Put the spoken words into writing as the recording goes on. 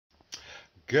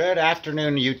Good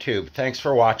afternoon, YouTube. Thanks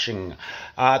for watching.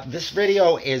 This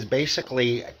video is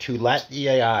basically to let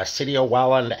the City of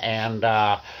Welland and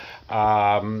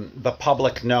the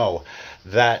public know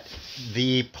that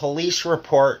the police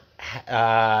report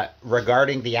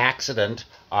regarding the accident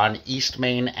on East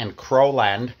Main and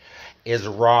Crowland is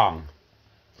wrong.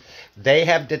 They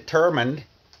have determined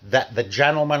that the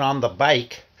gentleman on the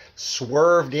bike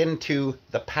swerved into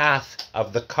the path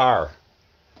of the car,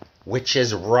 which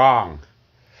is wrong.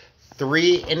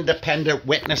 3 independent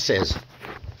witnesses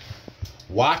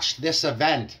watched this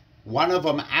event. One of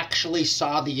them actually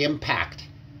saw the impact,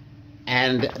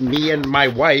 and me and my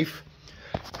wife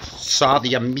saw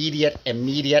the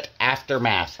immediate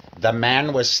aftermath. The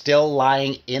man was still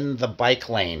lying in the bike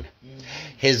lane.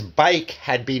 His bike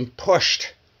had been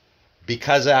pushed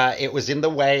because it was in the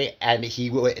way, and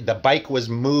the bike was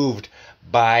moved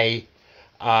by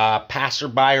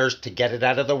passerbyers to get it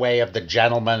out of the way of the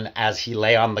gentleman as he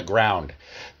lay on the ground.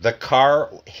 The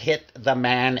car hit the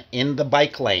man in the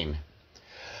bike lane.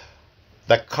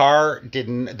 The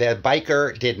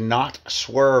biker did not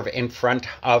swerve in front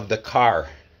of the car.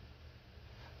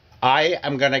 I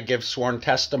am going to give sworn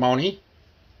testimony.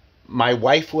 My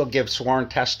wife will give sworn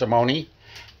testimony.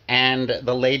 And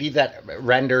the lady that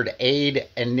rendered aid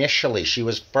initially, she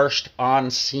was first on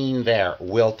scene there,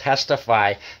 will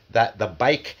testify that the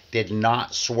bike did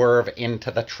not swerve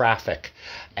into the traffic,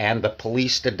 and the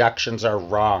police deductions are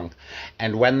wrong.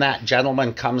 And when that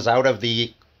gentleman comes out of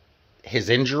his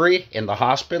injury in the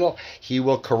hospital, he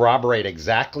will corroborate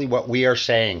exactly what we are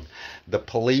saying. The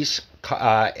police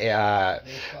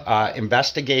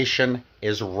investigation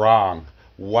is wrong.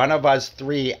 One of us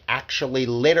 3 actually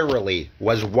literally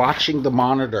was watching the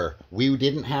monitor. We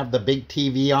didn't have the big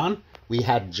TV on. We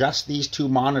had just these 2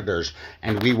 monitors,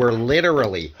 and we were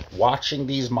literally watching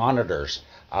these monitors.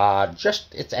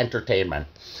 It's entertainment.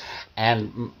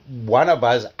 And one of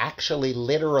us actually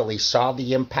literally saw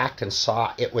the impact and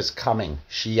saw it was coming.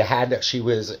 She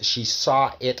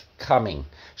saw it coming.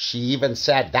 She even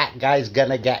said, "That guy's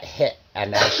gonna get hit."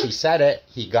 And as she said it,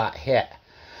 he got hit.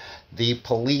 The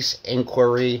police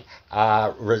inquiry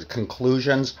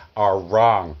conclusions are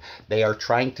wrong. They are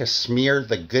trying to smear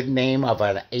the good name of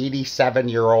an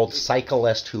 87-year-old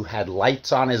cyclist who had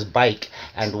lights on his bike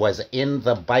and was in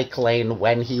the bike lane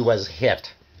when he was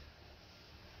hit.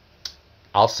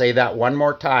 I'll say that one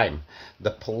more time.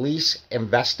 The police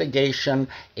investigation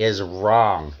is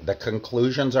wrong. The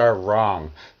conclusions are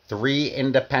wrong. 3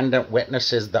 independent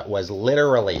witnesses that was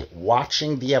literally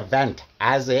watching the event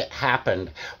as it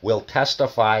happened will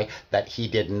testify that he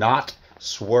did not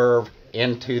swerve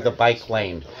into the bike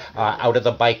lane, out of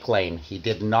the bike lane. He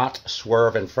did not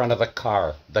swerve in front of the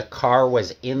car. The car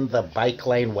was in the bike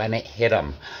lane when it hit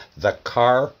him. The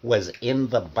car was in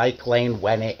the bike lane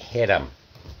when it hit him.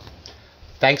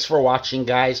 Thanks for watching,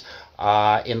 guys.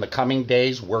 In the coming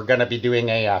days, we're going to be doing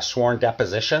a sworn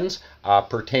depositions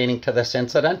pertaining to this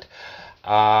incident.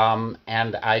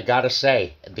 And I got to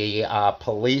say, the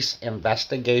police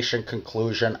investigation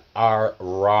conclusion are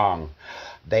wrong.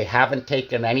 They haven't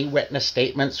taken any witness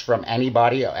statements from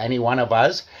anybody or any one of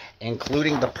us,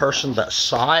 including the person that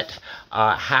saw it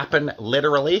happen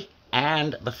literally,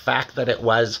 and the fact that it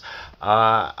was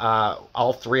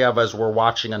all 3 of us were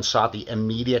watching and saw the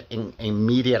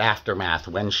immediate aftermath.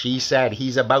 When she said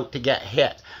he's about to get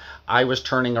hit, I was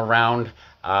turning around.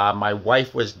 My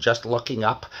wife was just looking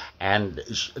up, and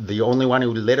the only one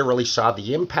who literally saw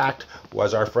the impact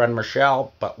was our friend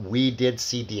Michelle. But we did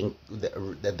see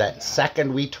that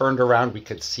second we turned around, we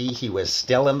could see he was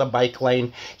still in the bike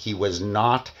lane. He was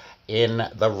not in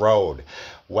the road.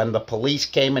 When the police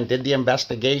came and did the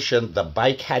investigation, the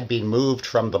bike had been moved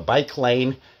from the bike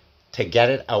lane to get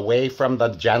it away from the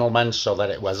gentleman so that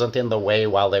it wasn't in the way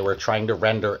while they were trying to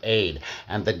render aid.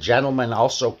 And the gentleman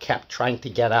also kept trying to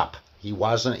get up. He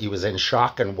was in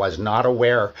shock and was not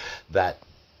aware that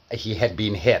he had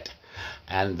been hit.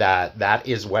 And that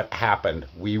is what happened.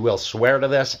 We will swear to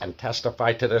this and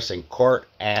testify to this in court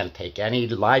and take any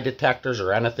lie detectors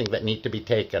or anything that need to be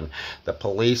taken. The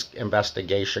police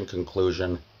investigation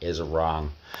conclusion is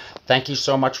wrong. Thank you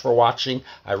so much for watching.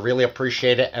 I really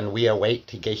appreciate it, and we await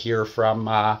to hear from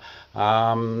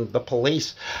the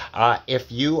police.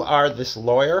 If you are this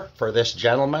lawyer for this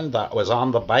gentleman that was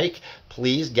on the bike,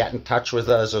 please get in touch with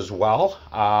us as well.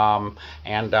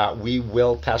 And we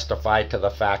will testify to the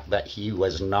fact that he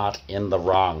was not in the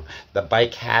wrong. The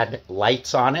bike had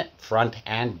lights on it, front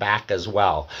and back as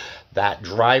well. That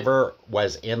driver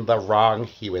was in the wrong.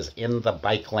 He was in the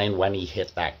bike lane when he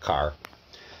hit that car.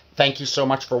 Thank you so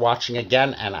much for watching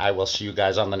again, and I will see you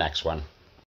guys on the next one.